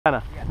Kind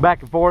of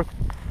back and forth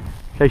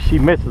in case she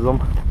misses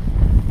them.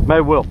 Maybe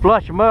we'll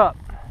flush them up.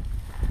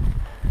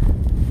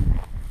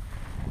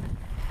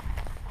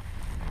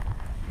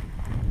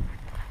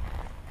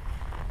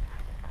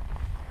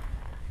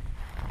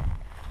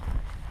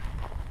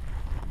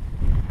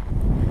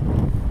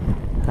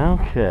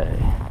 Okay,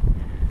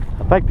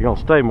 I think they're gonna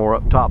stay more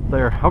up top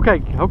there.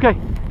 Okay, okay.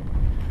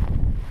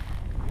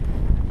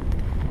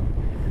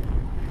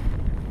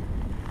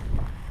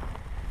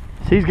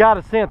 She's got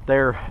a scent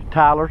there,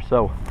 Tyler,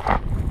 so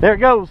there it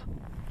goes.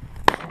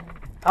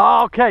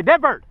 Okay,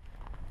 dead bird.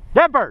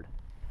 Dead bird.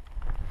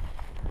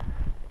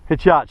 Good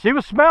shot. She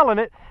was smelling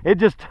it. It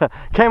just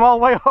came all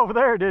the way over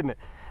there, didn't it?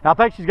 I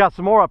think she's got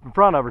some more up in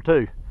front of her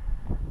too.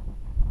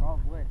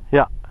 Probably.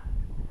 Yeah.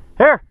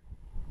 Here.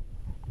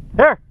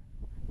 Here.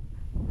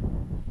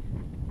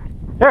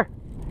 Here.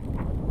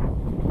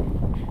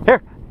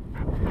 Here.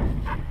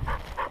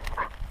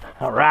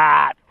 All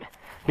right.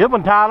 Good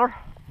one, Tyler.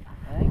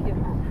 Thank you.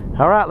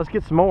 All right, let's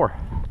get some more.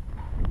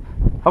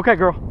 Okay,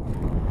 girl.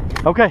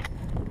 Okay.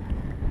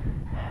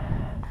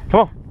 Come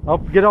on. I'll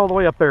get all the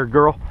way up there,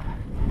 girl.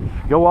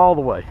 Go all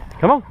the way.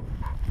 Come on.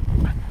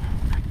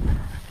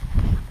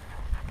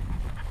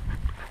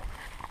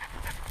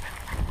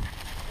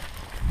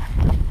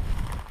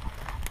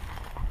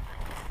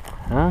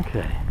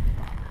 Okay.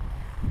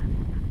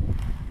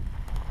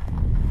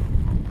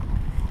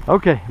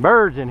 Okay,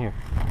 birds in here.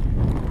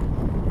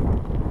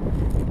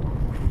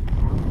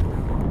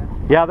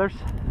 Yeah, there's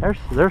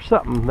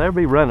something. They'll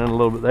be running a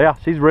little bit. Yeah,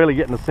 she's really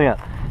getting the scent,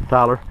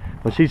 Tyler.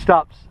 When she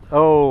stops,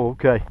 oh,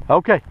 okay,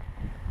 okay.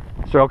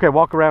 So, okay,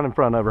 walk around in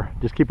front of her.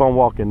 Just keep on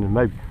walking and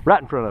maybe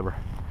right in front of her.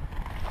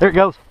 There it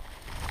goes.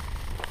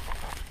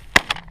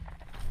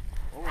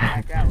 Oh,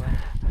 back that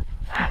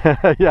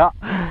way. Yeah.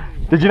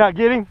 Did you not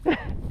get him?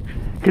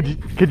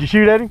 Could you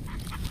shoot at him?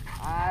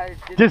 I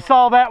just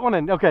saw that one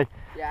and okay.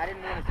 Yeah, I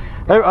didn't want to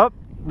shoot. They're up.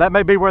 That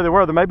may be where they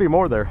were. There may be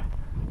more there.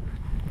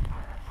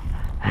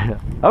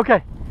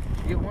 Okay.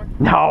 You get one?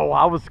 No,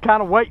 I was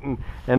kind of waiting and